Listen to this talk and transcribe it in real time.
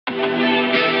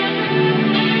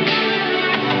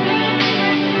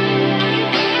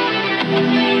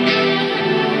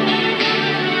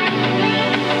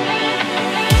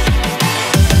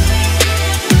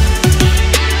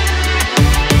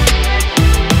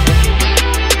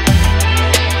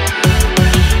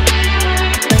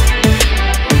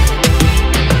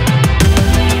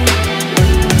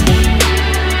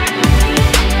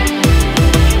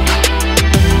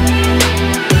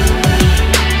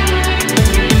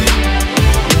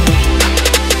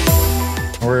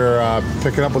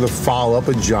Picking up with a follow-up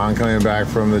with John coming back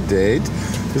from the date.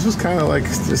 This was kind of like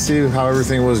to see how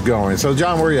everything was going. So,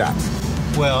 John, where are you at?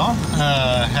 Well,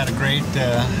 had a great,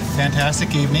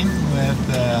 fantastic evening with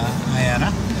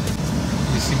Ayanna.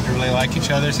 We seem to really like each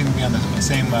other. Seem to be on the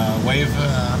same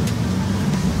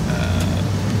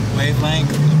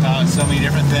wavelength about so many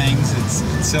different things. It's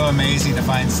so amazing to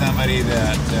find somebody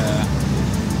that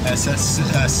has such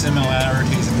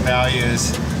similarities and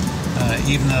values,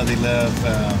 even though they live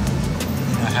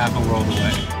half a world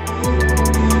away.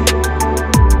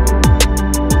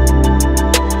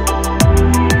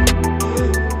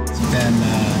 It's been a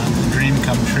dream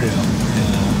come true.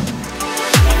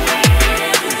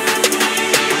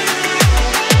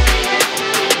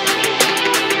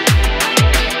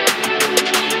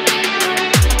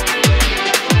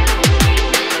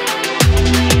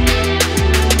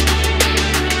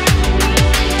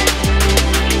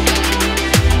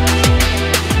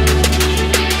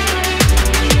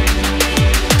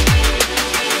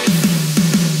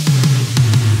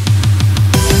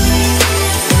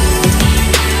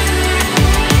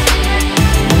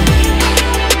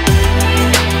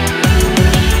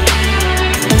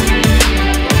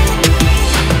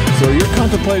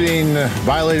 Contemplating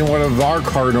violating one of our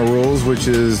cardinal rules, which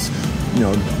is,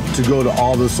 to go to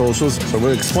all the socials. So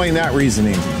we'll explain that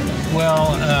reasoning.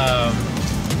 Well,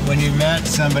 when you met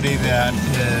somebody that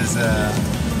is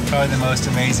probably the most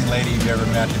amazing lady you've ever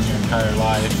met in your entire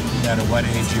life, no matter what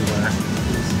age you were,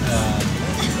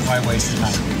 why waste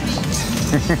time?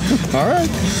 All right.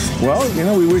 Well,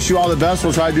 we wish you all the best.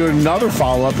 We'll try to do another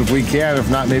follow-up if we can. If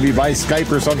not, maybe by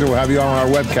Skype or something. We'll have you on our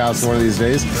webcast one of these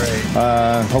days. Great.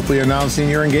 Hopefully announcing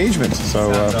your engagement.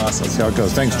 So awesome. Let's see how it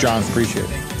goes. Thanks, John. Appreciate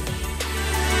it.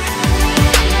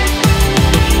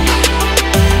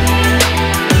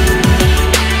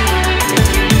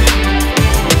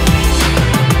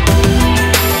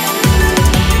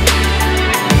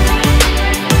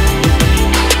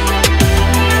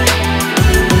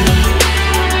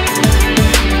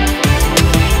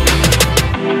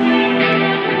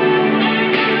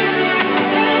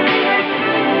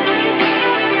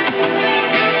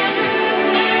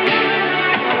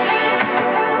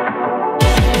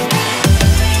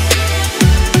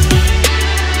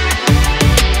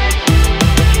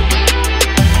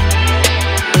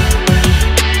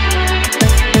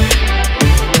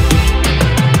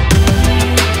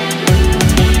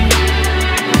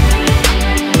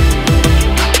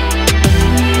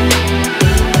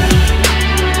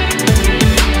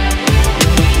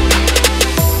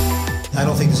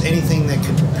 Anything that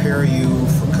can prepare you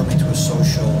for coming to a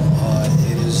social.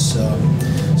 It is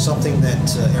something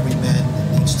that every man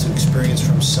needs to experience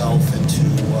for himself and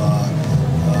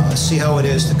to see how it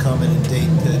is to come in and date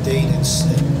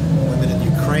women in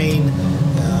Ukraine.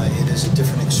 It is a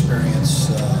different experience,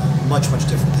 much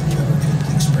different than you ever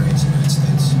could experience in the United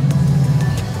States.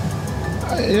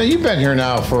 You've been here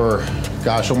now for,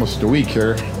 almost a week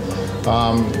here.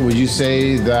 Would you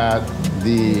say that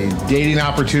the dating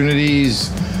opportunities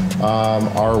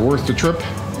are worth the trip?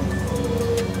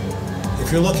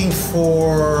 If you're looking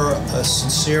for a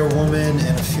sincere woman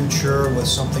and a future with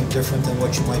something different than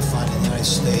what you might find in the United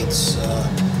States, I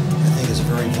think it's a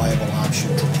very viable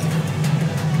option to be here.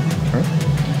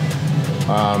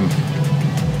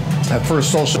 At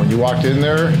first social, when you walked in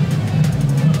there,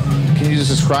 can you just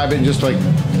describe it in just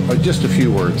just a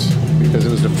few words? Because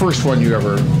it was the first one you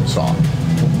ever saw. A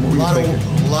lot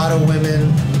of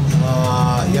women.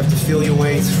 You have to feel your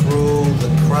way through the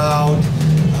crowd.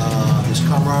 There's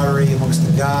camaraderie amongst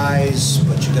the guys,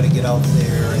 but you got to get out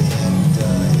there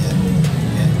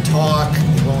and talk.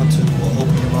 You're willing to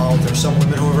open your mouth. There's some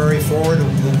women who are very forward who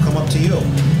will come up to you,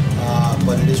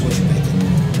 but it is what you make it.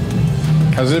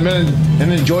 Has it been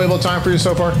an enjoyable time for you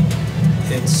so far?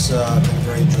 It's been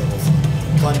very enjoyable,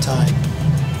 fun time.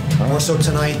 More so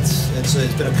tonight. It's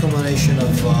been a culmination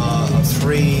of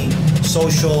 3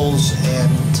 socials,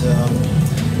 and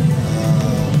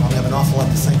I'll have an awful lot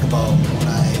to think about when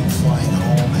I'm flying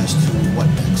home as to what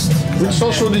next. Which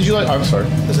social did you like? I'm sorry.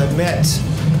 Because I've met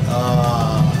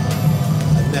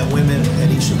women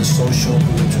at each of the social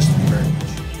who interested me very much.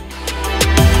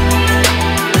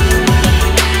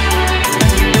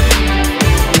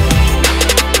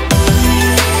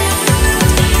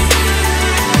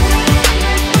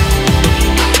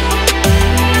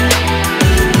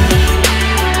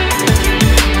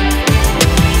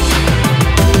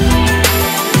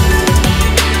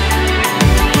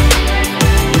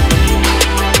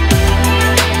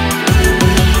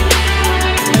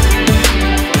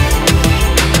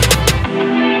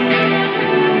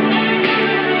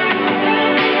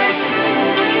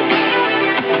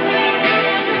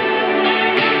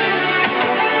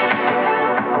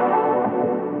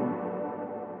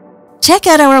 check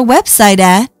out our website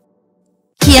at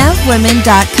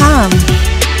kievwomen.com.